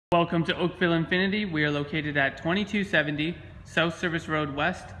Welcome to Oakville Infiniti. We are located at 2270 South Service Road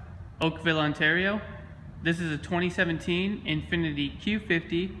West, Oakville, Ontario. This is a 2017 Infiniti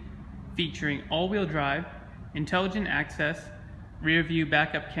Q50 featuring all-wheel drive, intelligent access, rear view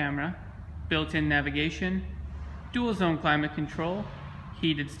backup camera, built-in navigation, dual zone climate control,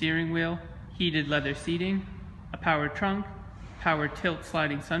 heated steering wheel, heated leather seating, a power trunk, power tilt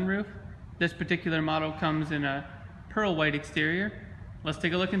sliding sunroof. This particular model comes in a pearl white exterior. Let's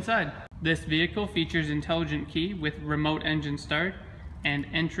take a look inside. This vehicle features intelligent key with remote engine start and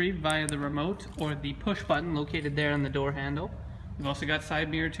entry via the remote or the push button located there on the door handle. We've also got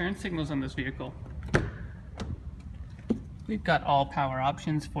side mirror turn signals on this vehicle. We've got all power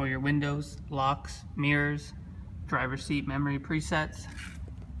options for your windows, locks, mirrors, driver's seat memory presets.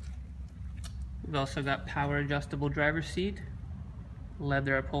 We've also got power adjustable driver's seat,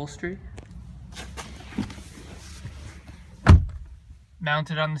 leather upholstery.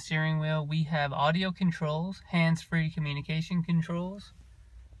 Mounted on the steering wheel, we have audio controls, hands-free communication controls,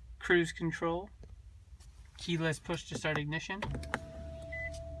 cruise control, keyless push-to-start ignition.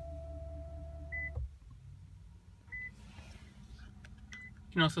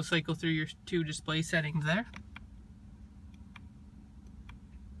 You can also cycle through your two display settings there.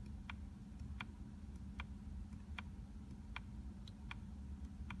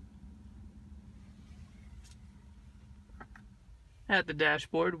 At the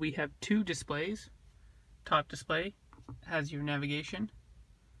dashboard, we have two displays. Top display has your navigation.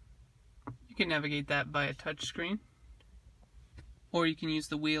 You can navigate that via touch screen, or you can use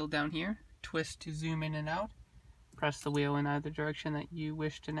the wheel down here, twist to zoom in and out, press the wheel in either direction that you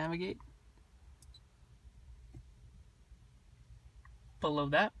wish to navigate. Below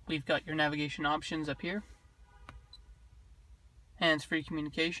that, we've got your navigation options up here. Hands-free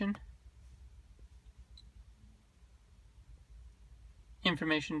communication,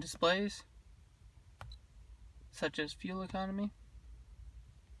 information displays such as fuel economy,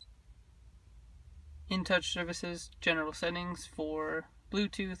 in-touch services, general settings for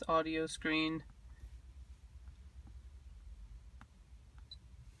Bluetooth, audio, screen,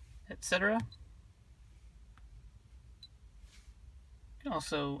 etc. You can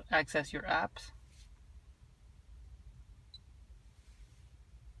also access your apps.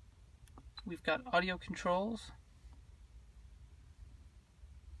 We've got audio controls,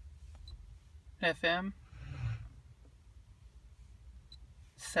 FM,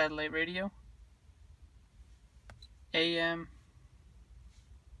 satellite radio, AM,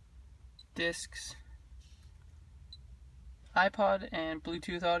 discs, iPod, and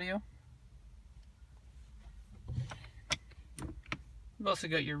Bluetooth audio. We've also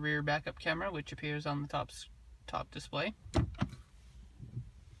got your rear backup camera, which appears on the top display.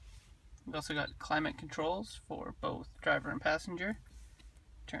 We've also got climate controls for both driver and passenger.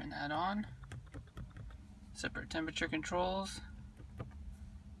 Turn that on. Separate temperature controls,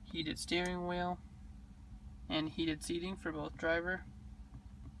 heated steering wheel, and heated seating for both driver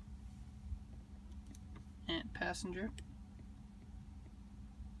and passenger.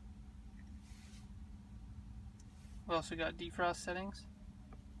 We've also got defrost settings.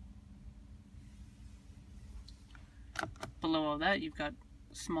 Below all that, you've got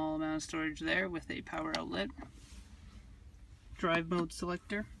a small amount of storage there with a power outlet, drive mode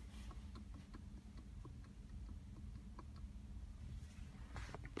selector,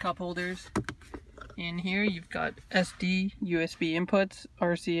 cup holders. In here you've got SD, USB inputs,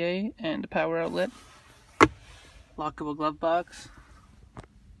 RCA, and a power outlet. Lockable glove box.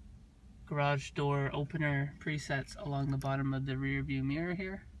 Garage door opener presets along the bottom of the rear view mirror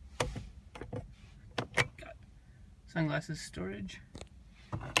here. Got sunglasses storage.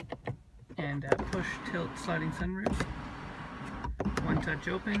 And a push tilt sliding sunroof. One touch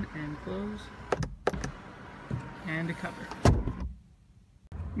open and close. And a cover.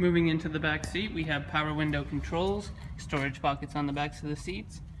 Moving into the back seat, we have power window controls, storage pockets on the backs of the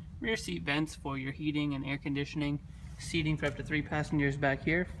seats, rear seat vents for your heating and air conditioning, seating for up to 3 passengers back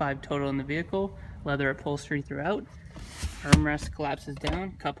here, 5 total in the vehicle, leather upholstery throughout, armrest collapses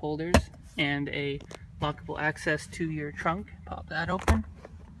down, cup holders, and a lockable access to your trunk. Pop that open.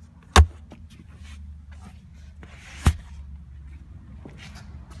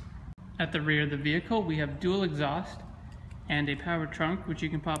 At the rear of the vehicle, we have dual exhaust and a power trunk, which you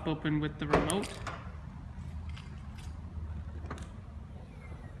can pop open with the remote.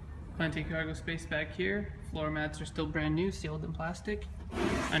 Plenty of cargo space back here. Floor mats are still brand new, sealed in plastic.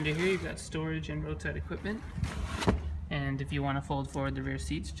 Under here you've got storage and roadside equipment. And if you want to fold forward the rear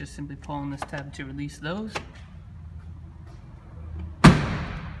seats, just simply pull on this tab to release those.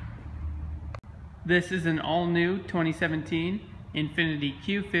 This is an all-new 2017 Infiniti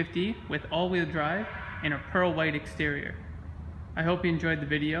Q50 with all-wheel drive and a pearl white exterior. I hope you enjoyed the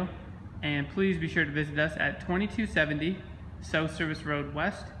video, and please be sure to visit us at 2270 South Service Road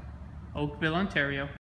West, Oakville, Ontario.